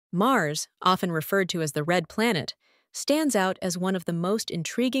Mars, often referred to as the red planet, stands out as one of the most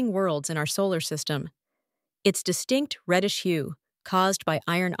intriguing worlds in our solar system. Its distinct reddish hue, caused by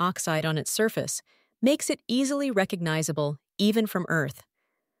iron oxide on its surface, makes it easily recognizable even from Earth.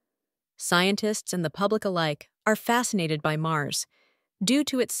 Scientists and the public alike are fascinated by Mars due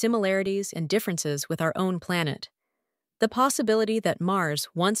to its similarities and differences with our own planet. The possibility that Mars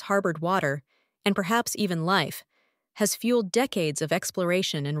once harbored water, and perhaps even life, has fueled decades of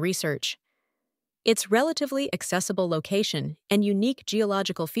exploration and research. Its relatively accessible location and unique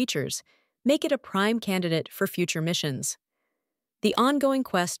geological features make it a prime candidate for future missions. The ongoing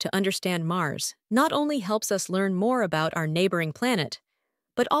quest to understand Mars not only helps us learn more about our neighboring planet,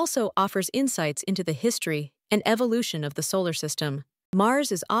 but also offers insights into the history and evolution of the solar system.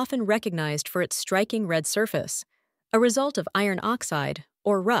 Mars is often recognized for its striking red surface, a result of iron oxide,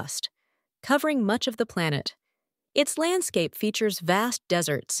 or rust, covering much of the planet. Its landscape features vast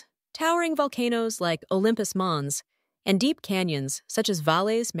deserts, towering volcanoes like Olympus Mons, and deep canyons such as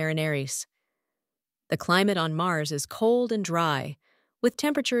Valles Marineris. The climate on Mars is cold and dry, with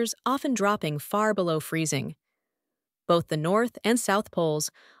temperatures often dropping far below freezing. Both the North and South poles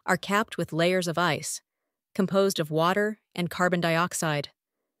are capped with layers of ice, composed of water and carbon dioxide.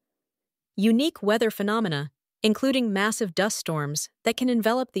 Unique weather phenomena, including massive dust storms that can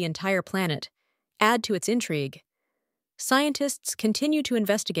envelop the entire planet, add to its intrigue. Scientists continue to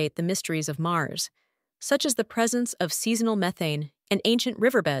investigate the mysteries of Mars, such as the presence of seasonal methane and ancient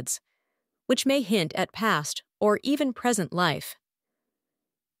riverbeds, which may hint at past or even present life.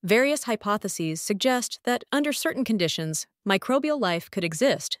 Various hypotheses suggest that under certain conditions, microbial life could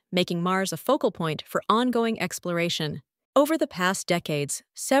exist, making Mars a focal point for ongoing exploration. Over the past decades,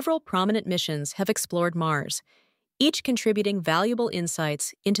 several prominent missions have explored Mars, each contributing valuable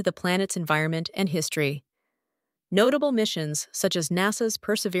insights into the planet's environment and history. Notable missions such as NASA's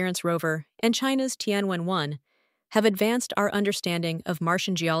Perseverance rover and China's Tianwen-1 have advanced our understanding of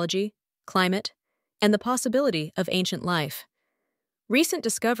Martian geology, climate, and the possibility of ancient life. Recent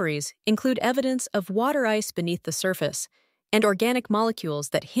discoveries include evidence of water ice beneath the surface and organic molecules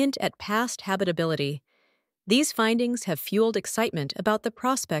that hint at past habitability. These findings have fueled excitement about the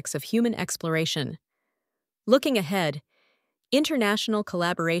prospects of human exploration. Looking ahead, international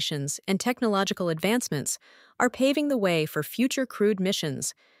collaborations and technological advancements are paving the way for future crewed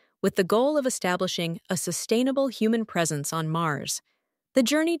missions, with the goal of establishing a sustainable human presence on Mars. The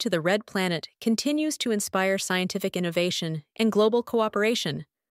journey to the red planet continues to inspire scientific innovation and global cooperation.